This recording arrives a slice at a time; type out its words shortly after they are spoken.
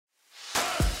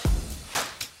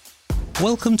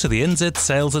Welcome to the NZ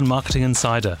Sales and Marketing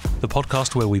Insider, the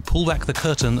podcast where we pull back the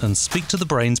curtain and speak to the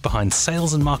brains behind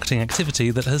sales and marketing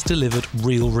activity that has delivered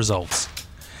real results.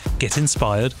 Get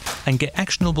inspired and get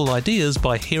actionable ideas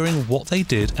by hearing what they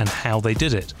did and how they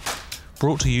did it.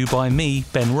 Brought to you by me,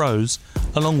 Ben Rose,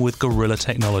 along with Gorilla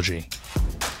Technology.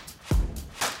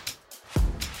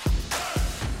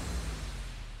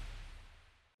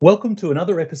 Welcome to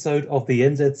another episode of the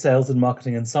NZ Sales and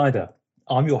Marketing Insider.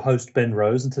 I'm your host, Ben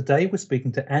Rose, and today we're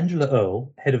speaking to Angela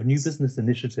Earle, Head of New Business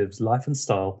Initiatives, Life and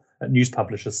Style at news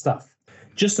publisher Stuff.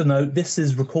 Just a note, this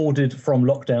is recorded from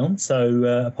lockdown, so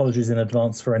apologies in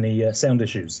advance for any sound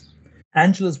issues.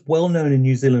 Angela's well known in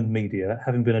New Zealand media,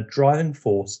 having been a driving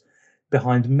force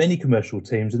behind many commercial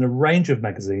teams in a range of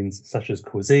magazines such as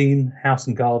Cuisine, House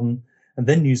and Garden, and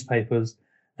then newspapers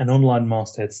and online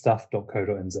masthead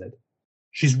stuff.co.nz.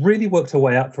 She's really worked her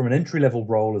way up from an entry-level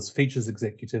role as features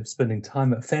executive, spending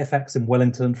time at Fairfax in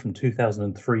Wellington from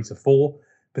 2003 to 4,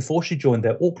 before she joined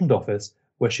their Auckland office,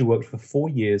 where she worked for 4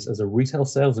 years as a retail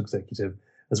sales executive,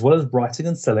 as well as writing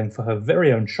and selling for her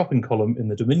very own shopping column in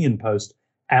the Dominion Post,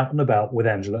 Out and About with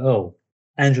Angela Earle.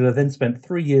 Angela then spent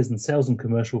 3 years in sales and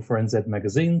commercial for NZ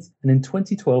magazines, and in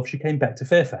 2012 she came back to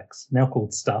Fairfax, now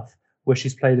called Stuff, where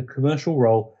she's played a commercial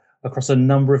role across a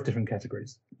number of different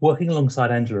categories. Working alongside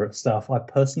Angela at Stuff, I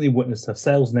personally witnessed her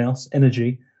sales nous,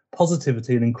 energy,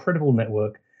 positivity, and incredible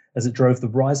network as it drove the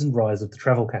rise and rise of the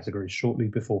travel category shortly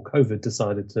before COVID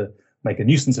decided to make a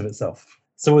nuisance of itself.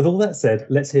 So with all that said,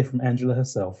 let's hear from Angela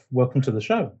herself. Welcome to the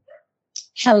show.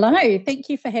 Hello, thank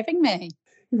you for having me.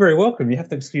 You're very welcome. You have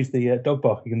to excuse the dog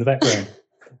barking in the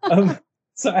background.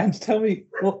 So Ange, tell me,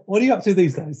 what are you up to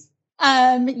these days?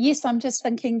 Yes, I'm just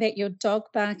thinking that your dog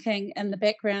barking in the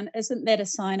background, isn't that a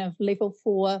sign of level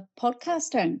 4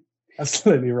 podcasting?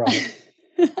 Absolutely right.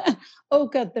 Oh,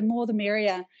 good. The more the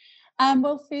merrier.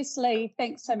 Well, firstly,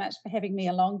 thanks so much for having me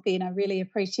along, Ben. I really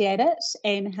appreciate it.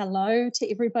 And hello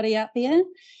to everybody out there.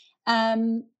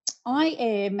 I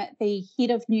am the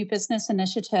Head of New Business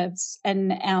Initiatives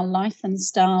in our Life and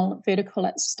Style vertical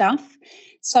at Stuff.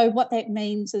 So what that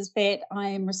means is that I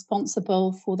am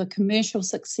responsible for the commercial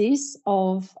success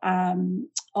of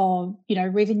revenue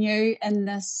in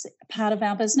this part of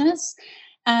our business.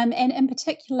 And in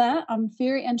particular, I'm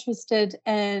very interested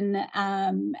in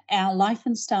our Life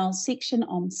and Style section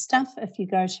on Stuff. If you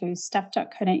go to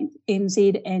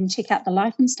stuff.co.nz and check out the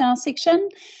Life and Style section.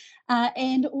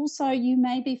 And also you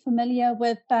may be familiar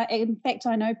with, in fact,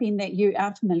 I know, Ben, that you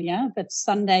are familiar with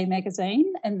Sunday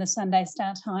Magazine and the Sunday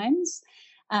Star Times,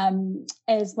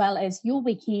 as well as Your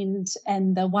Weekend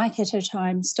and the Waikato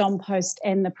Times, Dom Post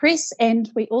and the Press.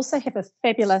 And we also have a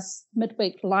fabulous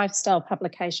midweek lifestyle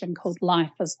publication called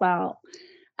Life as well.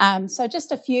 So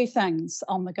just a few things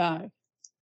on the go.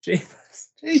 Jesus.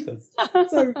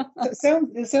 So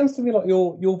it sounds to me like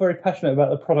you're very passionate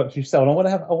about the products you sell, and I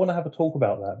want to have a talk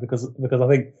about that because I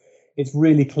think it's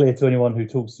really clear to anyone who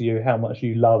talks to you how much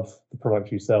you love the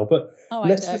products you sell. But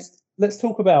let's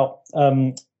talk about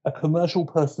a commercial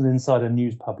person inside a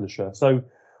news publisher. So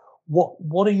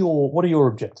what are your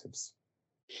objectives?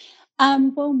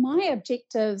 Well, my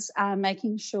objectives are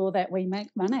making sure that we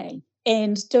make money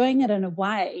and doing it in a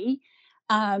way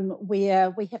where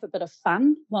we have a bit of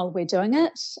fun while we're doing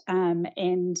it,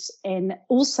 and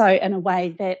also in a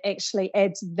way that actually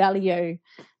adds value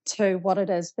to what it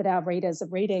is that our readers are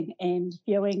reading and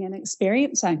viewing and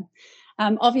experiencing.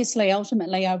 Obviously,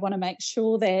 ultimately, I want to make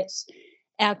sure that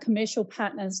our commercial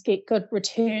partners get good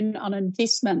return on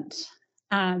investment,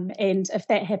 and if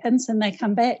that happens, then they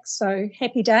come back. So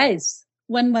happy days,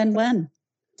 win, win, win.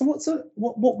 So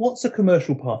what's a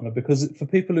commercial partner? Because for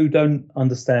people who don't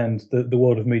understand the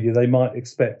world of media, they might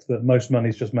expect that most money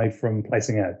is just made from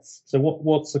placing ads. So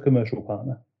what's a commercial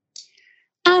partner?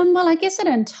 Well, I guess it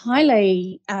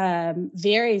entirely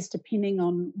varies depending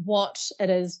on what it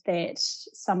is that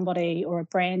somebody or a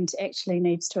brand actually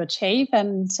needs to achieve.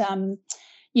 And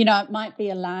it might be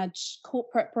a large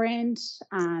corporate brand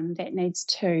that needs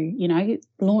to,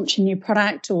 launch a new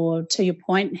product, or, to your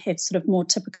point, have sort of more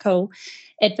typical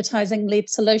advertising-led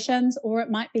solutions, or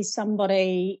it might be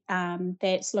somebody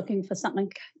that's looking for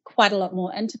something quite a lot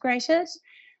more integrated,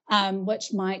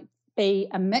 which might be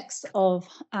a mix of,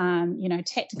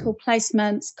 tactical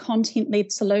placements,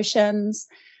 content-led solutions,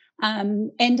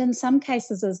 and in some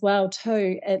cases as well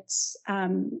too, it's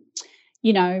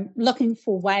looking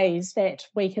for ways that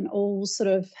we can all sort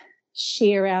of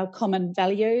share our common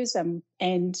values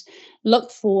and look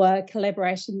for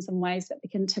collaborations and ways that we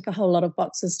can tick a whole lot of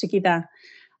boxes together.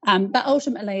 But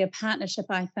ultimately, a partnership,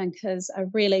 I think, is a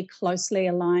really closely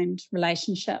aligned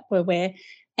relationship where we're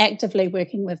actively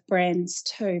working with brands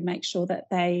to make sure that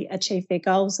they achieve their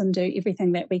goals and do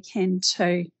everything that we can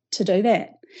to do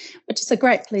that, which is a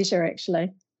great pleasure,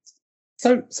 actually.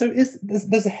 So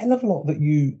there's a hell of a lot that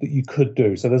you could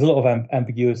do. So there's a lot of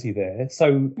ambiguity there.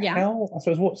 So how, I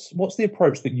suppose, what's the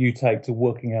approach that you take to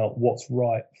working out what's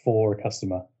right for a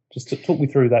customer? Just to talk me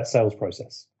through that sales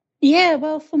process. Yeah,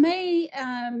 well, for me,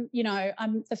 I'm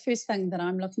the first thing that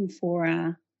I'm looking for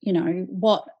are,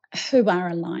 who are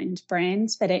aligned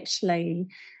brands that actually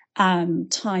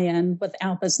tie in with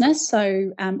our business.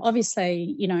 So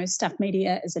obviously, Stuff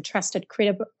Media is a trusted,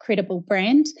 credible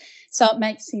brand. So it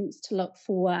makes sense to look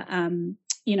for,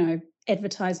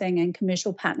 advertising and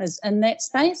commercial partners in that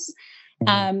space.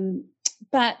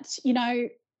 But,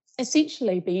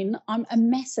 essentially, Ben, I'm a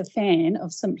massive fan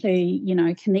of simply,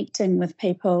 connecting with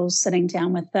people, sitting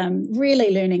down with them,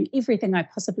 really learning everything I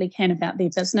possibly can about their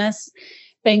business,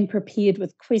 being prepared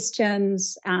with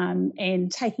questions,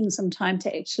 and taking some time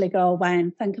to actually go away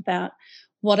and think about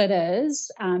what it is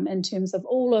in terms of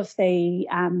all of the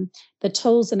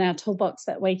tools in our toolbox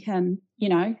that we can,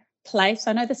 place.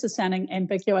 I know this is sounding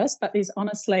ambiguous, but there's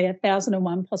honestly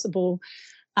 1,001 possible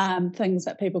things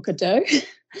that people could do.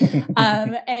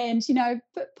 And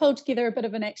pull together a bit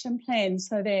of an action plan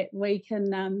so that we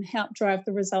can help drive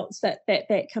the results that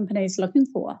company is looking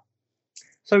for.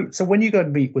 So when you go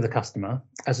and meet with a customer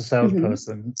as a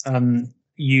salesperson,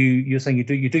 you're saying you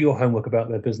do your homework about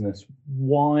their business.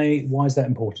 Why is that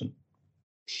important?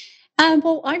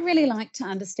 Well, I really like to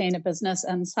understand a business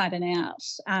inside and out,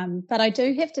 but I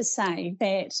do have to say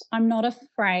that I'm not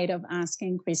afraid of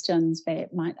asking questions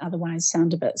that might otherwise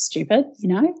sound a bit stupid,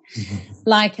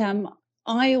 Like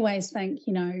I always think,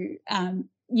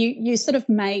 you sort of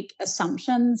make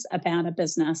assumptions about a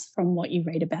business from what you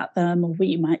read about them or what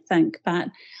you might think, but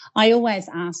I always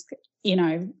ask,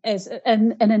 as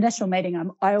in an initial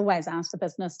meeting, I always ask the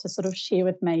business to sort of share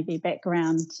with me their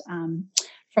background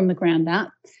from the ground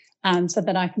up. So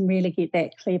that I can really get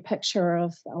that clear picture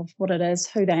of what it is,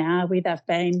 who they are, where they've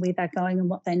been, where they're going and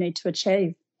what they need to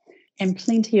achieve. And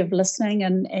plenty of listening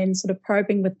and sort of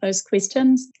probing with those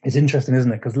questions. It's interesting,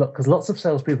 isn't it? Because lots of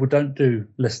salespeople don't do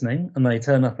listening and they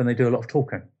turn up and they do a lot of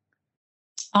talking.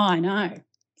 Oh, I know.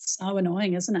 So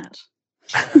annoying, isn't it?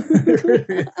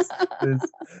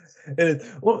 It is.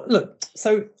 Well, look,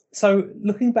 so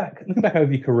looking back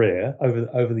over your career,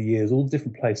 over the years, all the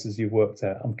different places you've worked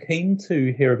at, I'm keen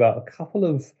to hear about a couple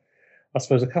of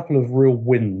real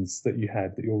wins that you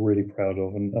had that you're really proud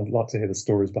of, and I'd like to hear the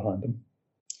stories behind them.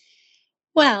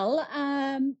 Well,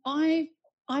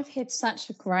 I've had such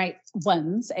great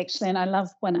wins, actually, and I love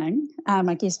winning.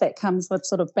 I guess that comes with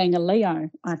sort of being a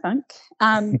Leo, I think.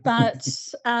 But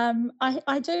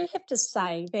I do have to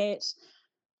say that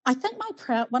I think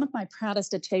one of my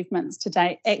proudest achievements to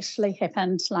date actually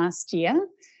happened last year.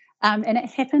 And it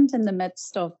happened in the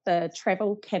midst of the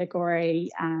travel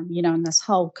category, and this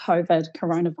whole COVID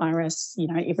coronavirus,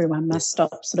 everyone must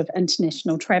stop sort of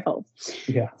international travel.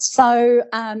 Yeah. So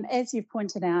as you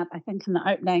pointed out, I think in the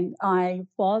opening, I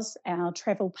was our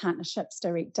travel partnerships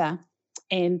director.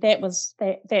 And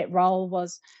that role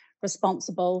was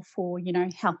responsible for,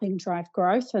 helping drive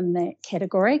growth in that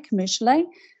category commercially.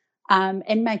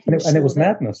 And making sure it was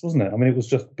madness, wasn't it? I mean, it was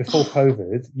just before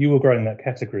COVID, you were growing that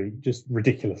category just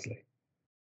ridiculously.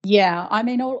 Yeah, I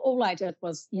mean, all I did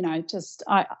was,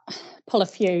 I pull a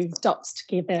few dots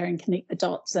together and connect the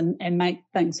dots and make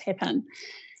things happen.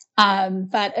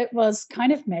 But it was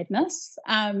kind of madness.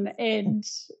 And,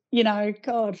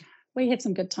 God, we had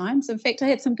some good times. In fact, I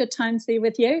had some good times there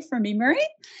with you from memory.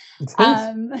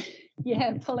 Pulling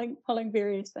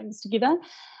various things together.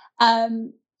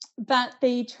 But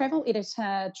the travel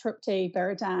editor, Trupti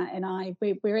Biradar, and I,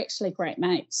 we're actually great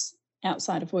mates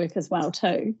outside of work as well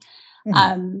too.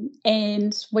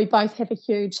 And we both have a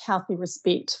huge, healthy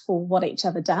respect for what each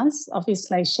other does.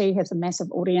 Obviously, she has a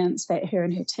massive audience that her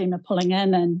and her team are pulling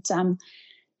in, and,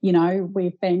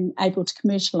 we've been able to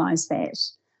commercialise that.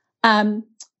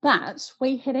 But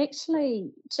we had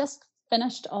actually just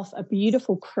finished off a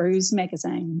beautiful cruise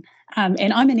magazine.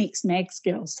 And I'm an ex-Mags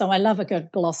girl, so I love a good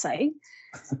glossy.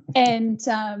 And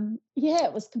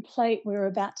it was complete. We were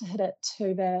about to hit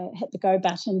the go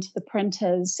button to the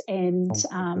printers, and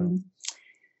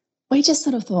we just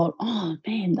sort of thought, oh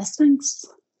man, this thing's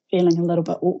feeling a little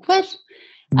bit awkward.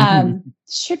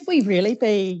 Should we really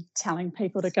be telling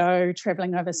people to go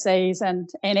traveling overseas? And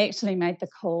actually made the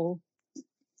call,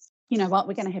 you know what,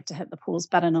 we're going to have to hit the pause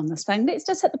button on this thing. Let's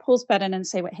just hit the pause button and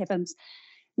see what happens.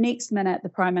 Next minute, the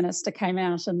Prime Minister came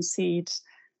out and said,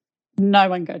 no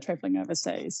one go travelling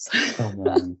overseas. Oh,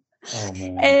 man. Oh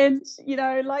man. And,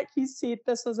 like you said,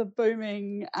 this was a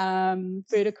booming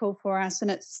vertical for us,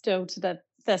 and it's still to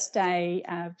this day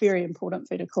a very important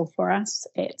vertical for us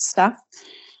at Stuff.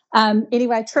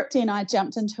 Anyway, Tripti and I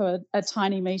jumped into a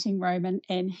tiny meeting room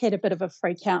and had a bit of a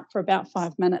freak out for about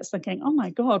 5 minutes, thinking, oh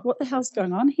my God, what the hell's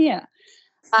going on here?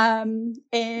 And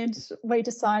we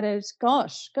decided,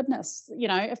 goodness,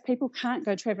 if people can't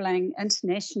go travelling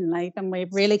internationally, then we're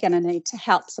really going to need to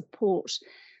help support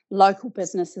local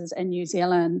businesses in New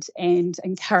Zealand and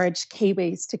encourage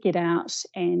Kiwis to get out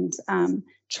and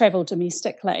travel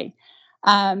domestically.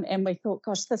 And we thought,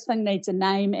 gosh, this thing needs a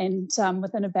name. And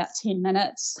within about 10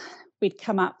 minutes, we'd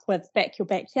come up with Back Your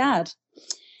Backyard.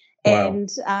 Wow. And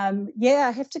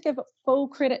I have to give full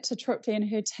credit to Tripti and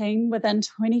her team. Within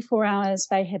 24 hours,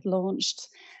 they had launched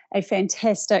a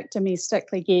fantastic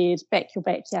domestically geared Back Your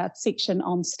Backyard section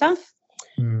on Stuff.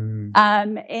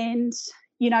 And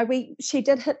she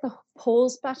did hit the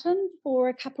pause button for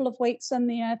a couple of weeks in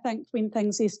there, I think, when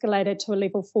things escalated to a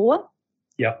level 4.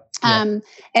 Yeah. And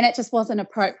it just wasn't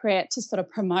appropriate to sort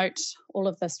of promote all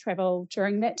of this travel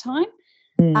during that time.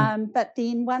 But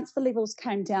then once the levels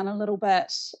came down a little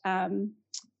bit,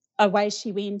 away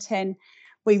she went, and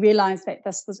we realised that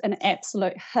this was an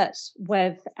absolute hit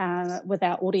with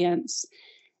our audience.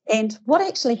 And what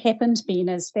actually happened, Ben,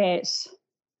 is that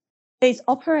these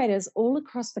operators all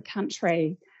across the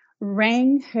country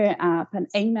rang her up and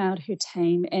emailed her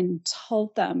team and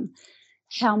told them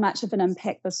how much of an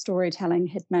impact the storytelling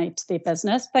had made to their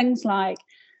business. Things like,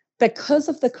 because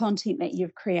of the content that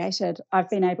you've created, I've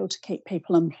been able to keep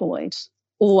people employed.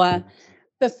 Or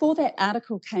before that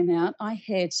article came out, I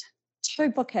had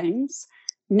 2 bookings.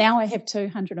 Now I have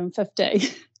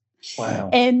 250. Wow.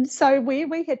 And so where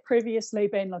we had previously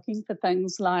been looking for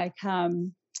things like,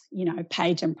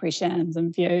 page impressions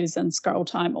and views and scroll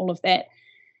time, all of that,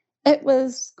 it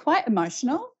was quite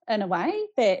emotional in a way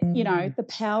that, the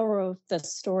power of the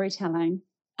storytelling.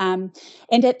 And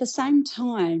at the same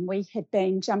time, we had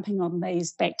been jumping on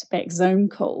these back-to-back Zoom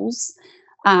calls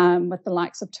with the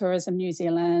likes of Tourism New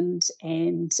Zealand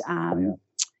and,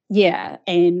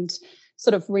 and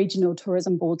sort of regional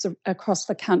tourism boards across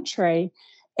the country.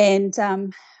 And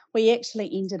we actually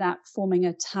ended up forming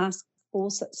a task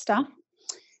force at Stuff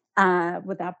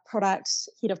with our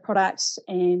head of product,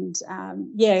 and,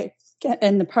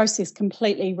 in the process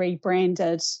completely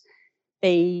rebranded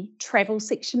the travel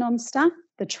section on Stuff,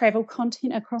 the travel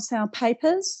content across our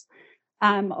papers,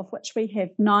 of which we have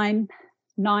nine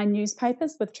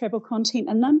newspapers with travel content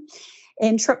in them.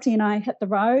 And Tripti and I hit the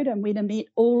road and went and met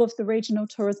all of the regional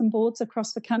tourism boards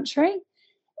across the country.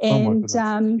 And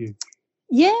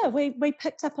we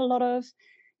picked up a lot of,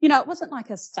 it wasn't like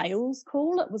a sales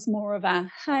call. It was more of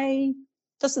a, hey,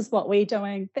 this is what we're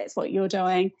doing. That's what you're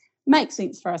doing. Makes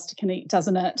sense for us to connect,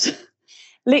 doesn't it?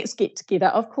 Let's get together.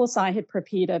 Of course, I had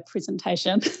prepared a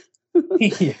presentation.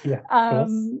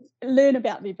 Learn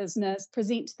about their business,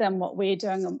 present to them what we're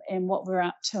doing and what we're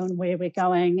up to and where we're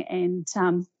going. And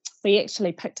we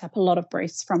actually picked up a lot of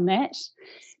briefs from that,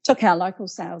 took our local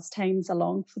sales teams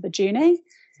along for the journey.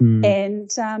 And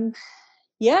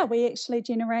we actually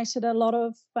generated a lot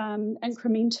of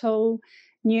incremental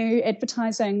new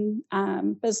advertising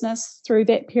business through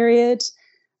that period.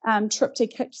 Tripti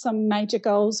kicked some major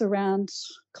goals around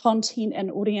content and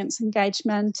audience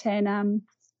engagement, and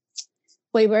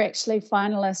we were actually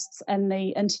finalists in the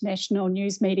International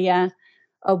News Media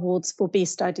Awards for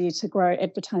Best Idea to Grow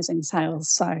Advertising Sales.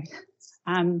 So,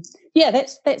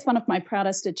 that's one of my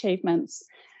proudest achievements,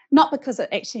 not because it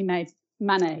actually made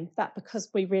money, but because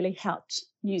we really helped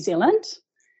New Zealand,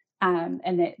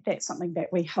 and that's something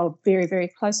that we hold very, very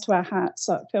close to our hearts.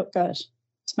 So it felt good.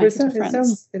 It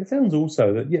sounds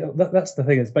also that that's the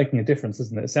thing. It's making a difference,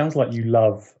 isn't it? It sounds like you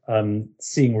love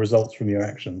seeing results from your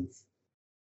actions.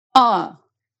 Oh,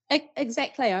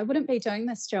 exactly. I wouldn't be doing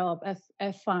this job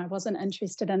if I wasn't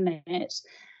interested in that.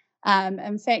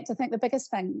 In fact, I think the biggest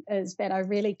thing is that I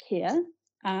really care.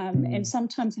 And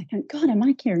sometimes I think, God, am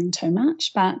I caring too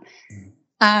much? But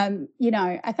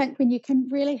I think when you can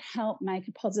really help make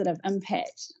a positive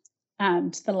impact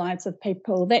to the lives of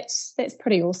people, that's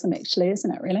pretty awesome, actually,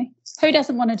 isn't it, really? Who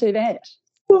doesn't want to do that?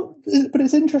 Well, but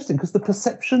it's interesting because the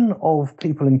perception of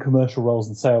people in commercial roles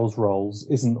and sales roles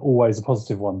isn't always a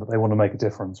positive one, that they want to make a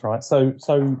difference, right? So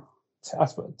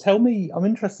tell me, I'm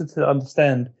interested to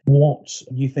understand what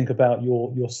you think about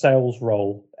your sales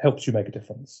role helps you make a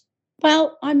difference.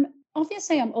 Well, I'm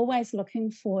always looking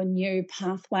for new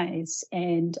pathways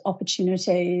and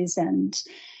opportunities, and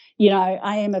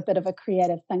I am a bit of a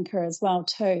creative thinker as well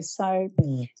too. So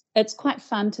it's quite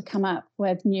fun to come up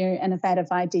with new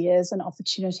innovative ideas and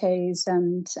opportunities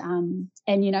and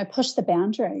push the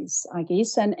boundaries, I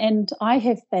guess. And I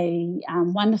have the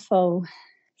wonderful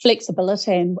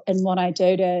flexibility in what I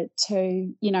do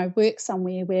to work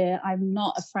somewhere where I'm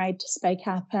not afraid to speak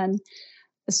up and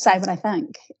say what I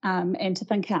think, and to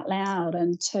think out loud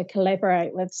and to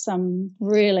collaborate with some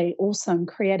really awesome,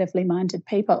 creatively minded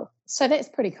people. So that's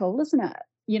pretty cool, isn't it?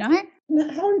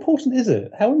 Now, how important is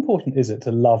it? How important is it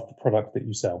to love the product that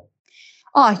you sell?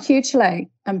 Oh, hugely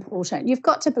important. You've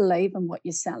got to believe in what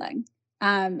you're selling.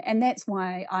 And that's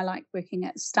why I like working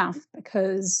at Stuff,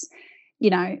 because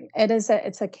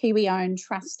it's a Kiwi-owned,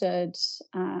 trusted,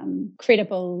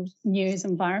 credible news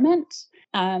environment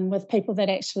with people that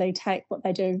actually take what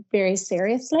they do very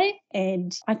seriously.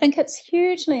 And I think it's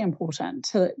hugely important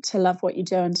to love what you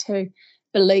do and to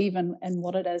believe in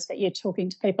what it is that you're talking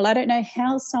to people. I don't know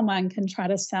how someone can try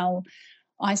to sell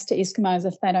ice to Eskimos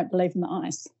if they don't believe in the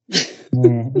ice.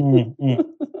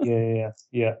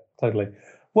 Yeah, totally.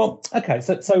 Well, okay,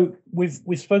 so we've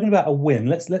spoken about a win.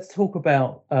 Let's talk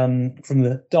about from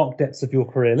the dark depths of your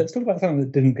career. Let's talk about something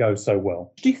that didn't go so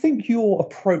well. Do you think your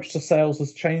approach to sales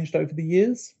has changed over the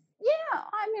years? Yeah,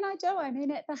 I do.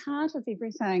 At the heart of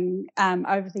everything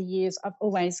over the years, I've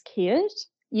always cared,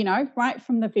 right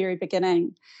from the very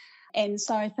beginning. And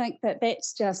so I think that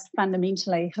that's just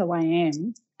fundamentally who I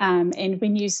am. And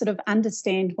when you sort of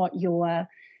understand what your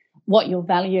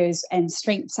values and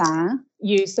strengths are,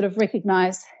 you sort of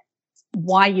recognise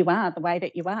why you are the way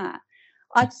that you are.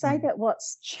 I'd say that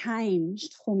what's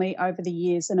changed for me over the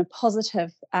years in a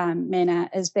positive manner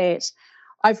is that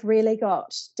I've really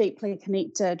got deeply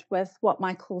connected with what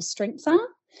my core strengths are.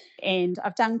 And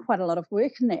I've done quite a lot of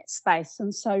work in that space.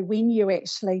 And so when you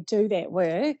actually do that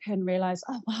work and realise,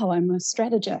 oh, wow, I'm a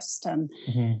strategist and,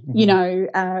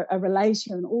 a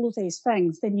relator and all of these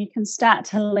things, then you can start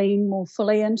to lean more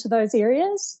fully into those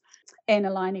areas and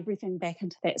align everything back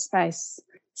into that space.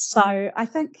 So I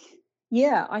think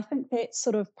that's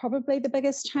sort of probably the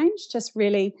biggest change, just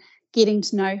really getting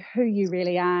to know who you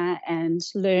really are and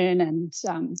learn and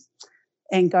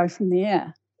go from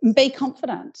there and be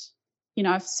confident.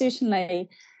 Certainly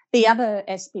the other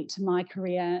aspect of my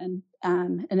career, and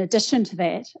in addition to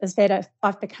that, is that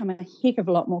I've become a heck of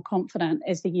a lot more confident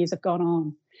as the years have gone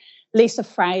on, less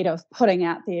afraid of putting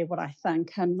out there what I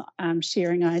think and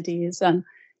sharing ideas and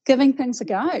giving things a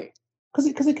go.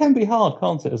 Because it can be hard,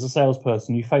 can't it? As a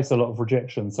salesperson, you face a lot of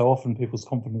rejection, so often people's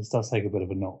confidence does take a bit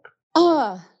of a knock.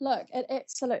 Oh, look, it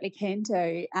absolutely can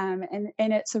do. And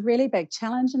it's a really big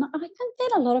challenge. And I think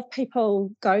that a lot of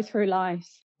people go through life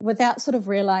without sort of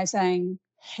realising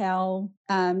how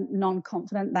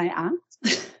non-confident they are,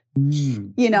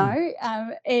 and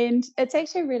it's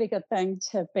actually a really good thing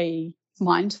to be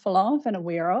mindful of and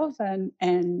aware of and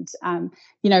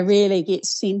really get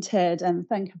centered and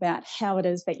think about how it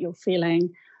is that you're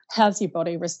feeling. How's your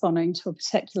body responding to a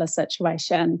particular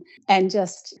situation, and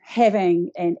just having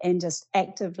and just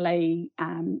actively,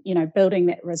 building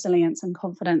that resilience and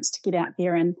confidence to get out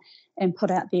there and put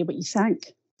out there what you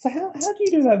think. So how do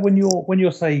you do that when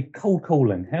you're say cold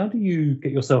calling? How do you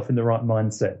get yourself in the right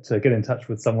mindset to get in touch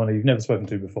with someone who you've never spoken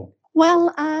to before?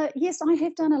 Well, yes, I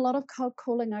have done a lot of cold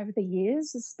calling over the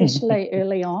years, especially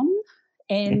early on.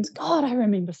 And God, I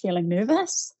remember feeling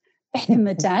nervous back in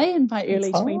the day in my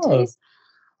early 20s.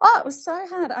 Oh, it was so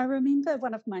hard. I remember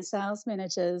one of my sales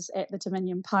managers at the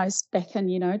Dominion Post back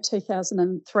in,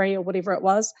 2003 or whatever it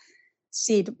was,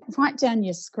 said, write down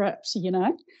your script,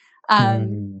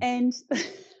 and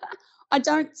I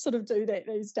don't sort of do that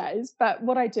these days, but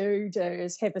what I do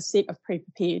is have a set of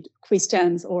pre-prepared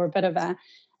questions or a bit of a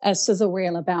sizzle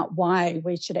reel about why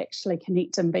we should actually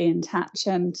connect and be in touch.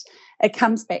 And it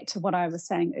comes back to what I was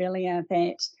saying earlier,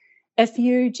 that if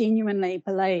you genuinely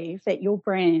believe that your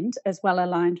brand is well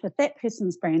aligned with that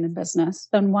person's brand and business,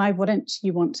 then why wouldn't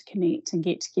you want to connect and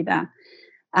get together?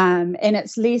 And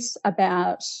it's less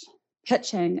about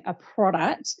pitching a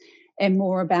product and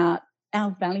more about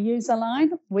our values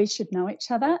align. We should know each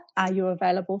other. Are you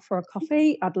available for a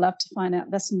coffee? I'd love to find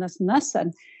out this and this and this,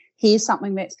 and here's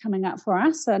something that's coming up for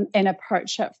us, and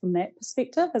approach it from that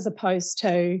perspective, as opposed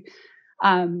to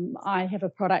I have a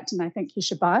product and I think you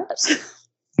should buy it.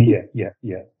 Yeah,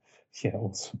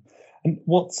 awesome. And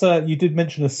what's you did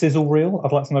mention a sizzle reel.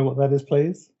 I'd like to know what that is,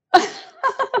 please.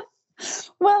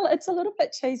 Well, it's a little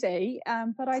bit cheesy,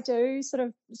 but I do sort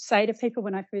of say to people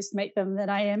when I first meet them that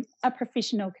I am a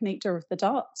professional connector of the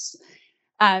dots,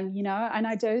 and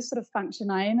I do sort of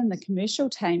function. I am in the commercial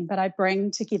team, but I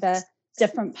bring together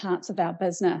different parts of our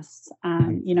business,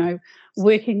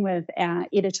 working with our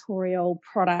editorial,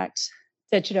 product,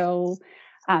 digital,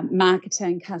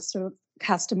 marketing,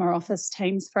 customer office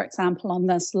teams, for example, on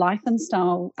this Life and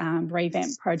Style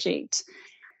revamp project.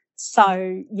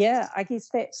 So, yeah, I guess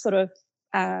that's sort of,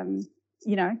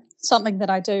 something that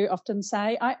I do often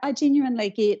say. I genuinely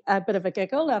get a bit of a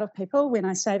giggle out of people when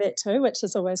I say that too, which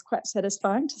is always quite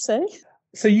satisfying to see.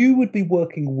 So you would be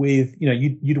working with,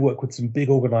 you'd work with some big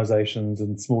organisations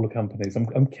and smaller companies.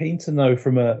 I'm keen to know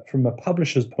from a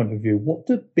publisher's point of view, what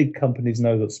do big companies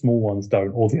know that small ones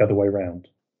don't, or the other way around?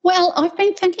 Well, I've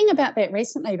been thinking about that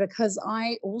recently because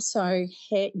I also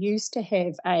used to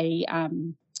have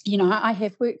I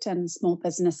have worked in small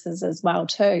businesses as well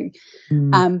too,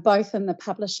 both in the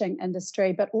publishing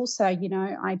industry, but also,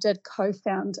 I did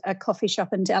co-found a coffee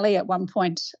shop in Delhi at one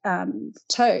point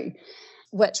too,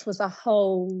 which was a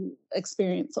whole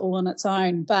experience all on its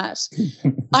own. But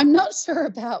I'm not sure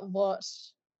about what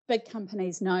big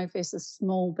companies know versus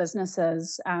small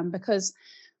businesses, because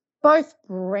both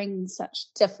bring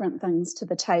such different things to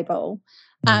the table.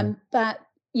 But,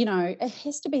 it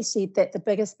has to be said that the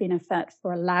biggest benefit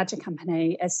for a larger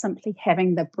company is simply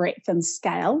having the breadth and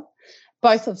scale,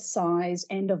 both of size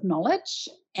and of knowledge.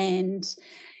 And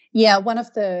yeah, one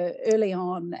of the early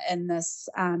on in this,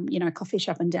 coffee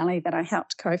shop in Delhi that I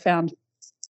helped co-found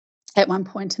at one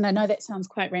point, and I know that sounds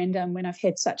quite random when I've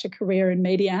had such a career in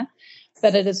media,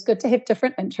 but it is good to have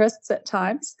different interests at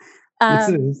times. Yes,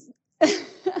 it is.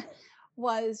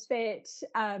 Was that,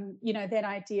 that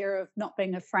idea of not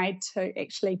being afraid to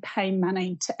actually pay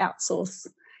money to outsource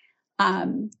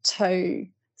to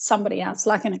somebody else,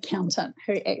 like an accountant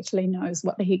who actually knows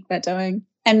what the heck they're doing.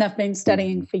 And they've been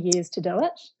studying for years to do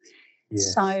it. Yeah.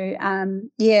 So,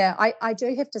 I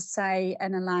do have to say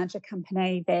in a larger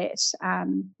company that,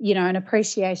 an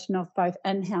appreciation of both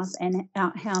in-house and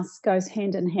out-house goes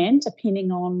hand in hand,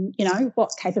 depending on,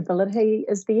 what capability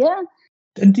is there.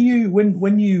 And do you,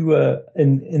 when you were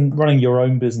in running your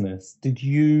own business, did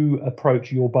you approach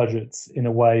your budgets in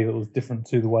a way that was different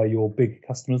to the way your big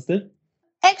customers did?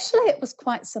 Actually, it was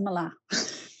quite similar.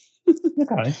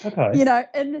 Okay.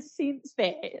 In the sense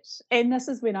that, and this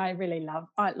is when I really love,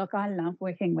 I love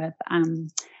working with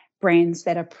brands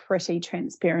that are pretty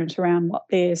transparent around what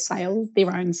their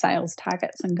own sales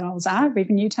targets and goals are,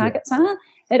 revenue targets are.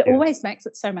 It always makes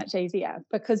it so much easier,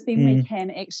 because then we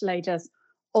can actually just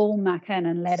all muck in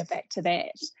and ladder back to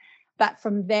that. But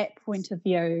from that point of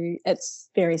view, it's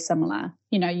very similar.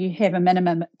 You have a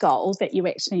minimum goal that you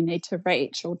actually need to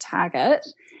reach or target.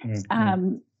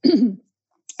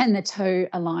 And the two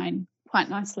align quite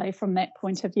nicely from that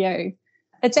point of view.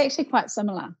 It's actually quite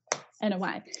similar in a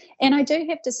way. And I do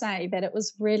have to say that it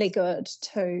was really good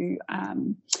to,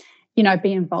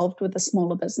 be involved with a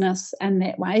smaller business in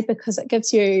that way, because it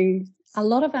gives you a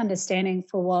lot of understanding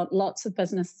for what lots of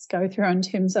businesses go through in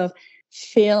terms of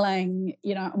feeling,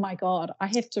 oh my God, I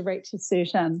have to reach a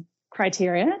certain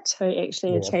criteria to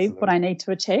actually achieve what I need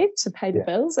to achieve to pay the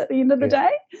bills at the end of the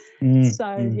day.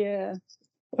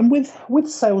 And with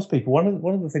salespeople,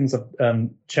 one of the things I've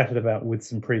chatted about with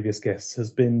some previous guests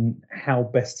has been how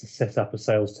best to set up a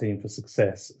sales team for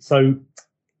success. So,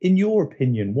 in your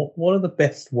opinion, what are the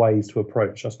best ways to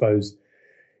approach, I suppose?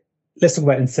 Let's talk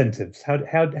about incentives. How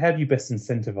do you best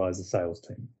incentivize a sales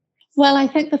team? Well, I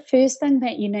think the first thing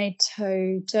that you need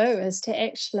to do is to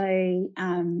actually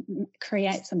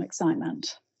create some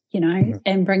excitement,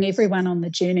 and bring everyone on the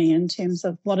journey in terms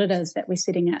of what it is that we're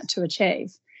setting out to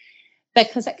achieve.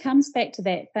 Because it comes back to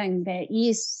that thing that,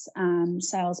 yes,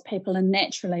 salespeople are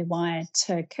naturally wired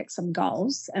to kick some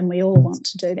goals, and we all want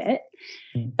to do that.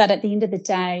 But at the end of the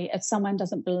day, if someone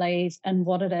doesn't believe in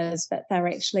what it is that they're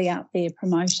actually out there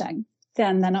promoting,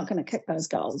 then they're not going to kick those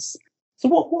goals. So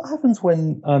what happens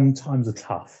when times are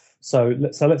tough? So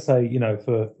let's say,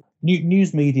 for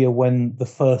news media, when the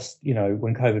first,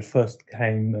 when COVID first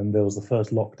came and there was the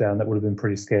first lockdown, that would have been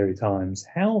pretty scary times.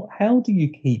 How do you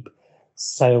keep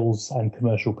sales and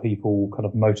commercial people kind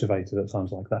of motivated at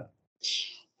times like that?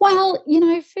 Well,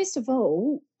 first of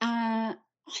all, I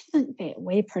think that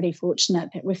we're pretty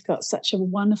fortunate that we've got such a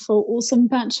wonderful, awesome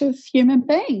bunch of human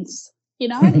beings.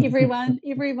 Everyone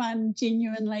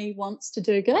genuinely wants to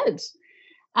do good.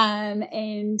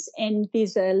 And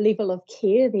there's a level of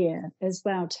care there as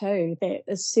well too that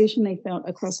is certainly felt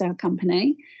across our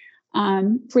company.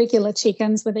 Regular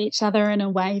check-ins with each other in a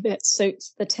way that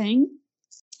suits the team.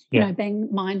 Being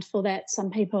mindful that some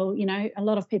people, a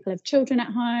lot of people have children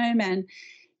at home, and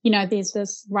there's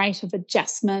this rate of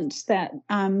adjustment that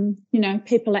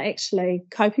people are actually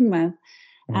coping with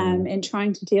and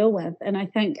trying to deal with. And I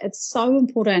think it's so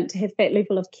important to have that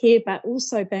level of care, but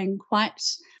also being quite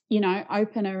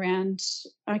open around,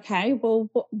 okay, well,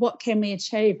 what can we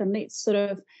achieve? And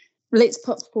let's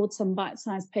put forward some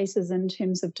bite-sized pieces in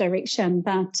terms of direction.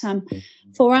 But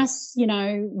for us,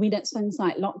 when it's things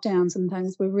like lockdowns and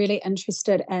things, we're really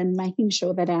interested in making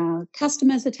sure that our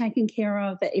customers are taken care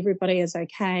of, that everybody is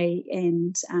okay,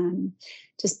 and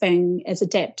just being as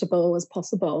adaptable as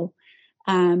possible.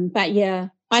 But yeah,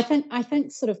 I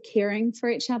think sort of caring for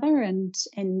each other and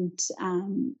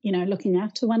looking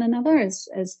after one another is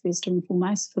first and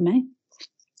foremost for me.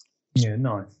 Yeah,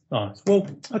 nice. Well,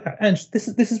 okay, Ange, this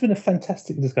has been a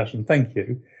fantastic discussion. Thank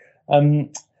you.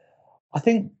 I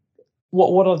think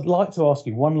what I'd like to ask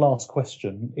you, one last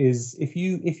question, is if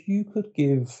you could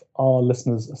give our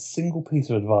listeners a single piece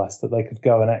of advice that they could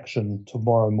go and action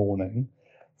tomorrow morning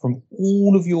from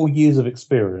all of your years of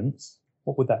experience,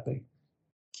 what would that be?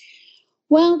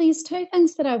 Well, there's two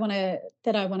things that I want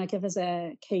to give as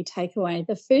a key takeaway.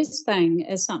 The first thing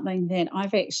is something that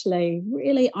I've actually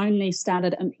really only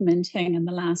started implementing in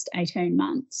the last 18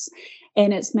 months,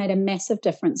 and it's made a massive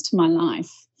difference to my life.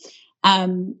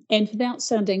 And without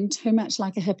sounding too much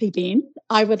like a hippie Ben,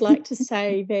 I would like to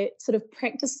say that sort of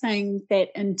practicing that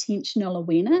intentional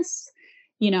awareness,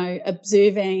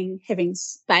 observing, having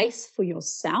space for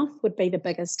yourself would be the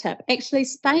biggest tip. Actually,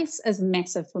 space is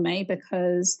massive for me,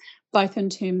 because both in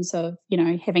terms of,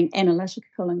 having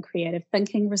analytical and creative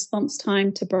thinking response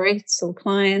time to briefs or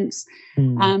clients,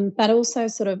 but also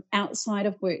sort of outside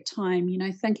of work time,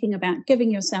 thinking about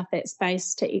giving yourself that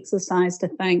space to exercise, to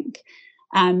think,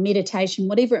 meditation,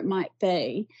 whatever it might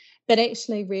be, but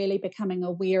actually really becoming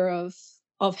aware of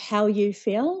how you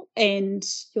feel and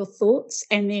your thoughts,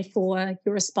 and therefore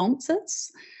your responses.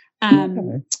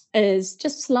 Is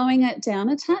just slowing it down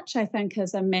a touch, I think,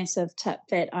 is a massive tip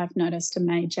that I've noticed a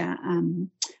major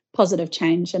positive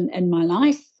change in my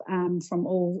life from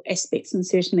all aspects, and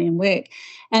certainly in work.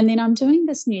 And then I'm doing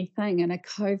this new thing in a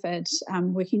COVID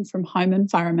working from home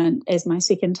environment as my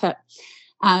second tip,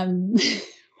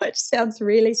 which sounds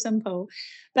really simple.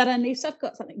 But unless I've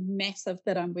got something massive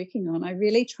that I'm working on, I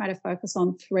really try to focus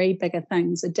on 3 bigger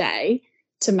things a day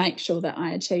to make sure that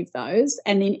I achieve those.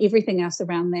 And then everything else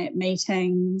around that,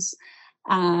 meetings,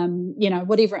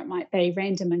 whatever it might be,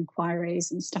 random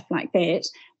inquiries and stuff like that.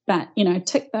 But,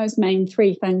 tick those main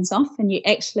 3 things off, and you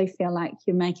actually feel like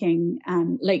you're making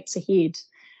leaps ahead.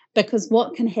 Because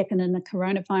what can happen in the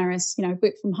coronavirus,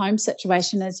 work from home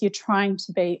situation is you're trying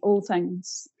to be all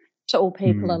things to all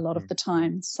people a lot of the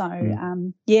time. So,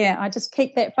 I just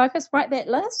keep that focus, write that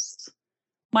list,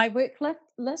 my work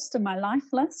list and my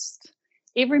life list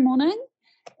every morning,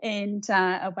 and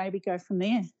away we go from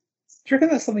there. Do you reckon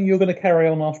that's something you're going to carry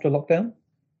on after lockdown?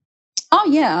 Oh,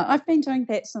 yeah. I've been doing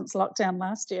that since lockdown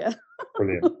last year.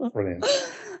 Brilliant.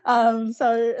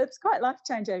 So it's quite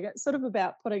life-changing. It's sort of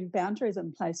about putting boundaries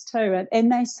in place too.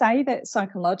 And they say that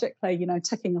psychologically,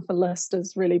 ticking off a list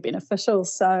is really beneficial.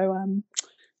 So,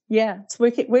 it's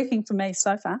working for me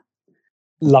so far.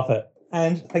 Love it.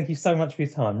 And thank you so much for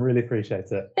your time. Really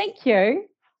appreciate it. Thank you.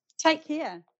 Take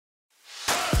care.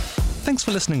 Thanks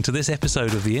for listening to this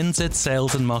episode of the NZ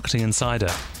Sales and Marketing Insider.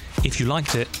 If you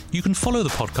liked it, you can follow the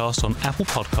podcast on Apple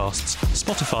Podcasts,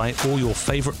 Spotify, or your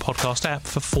favourite podcast app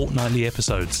for fortnightly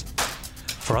episodes.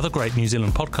 For other great New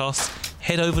Zealand podcasts,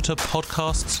 head over to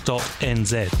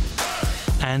podcasts.nz.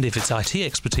 And if it's IT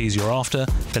expertise you're after,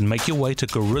 then make your way to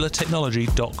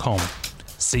gorillatechnology.com.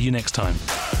 See you next time.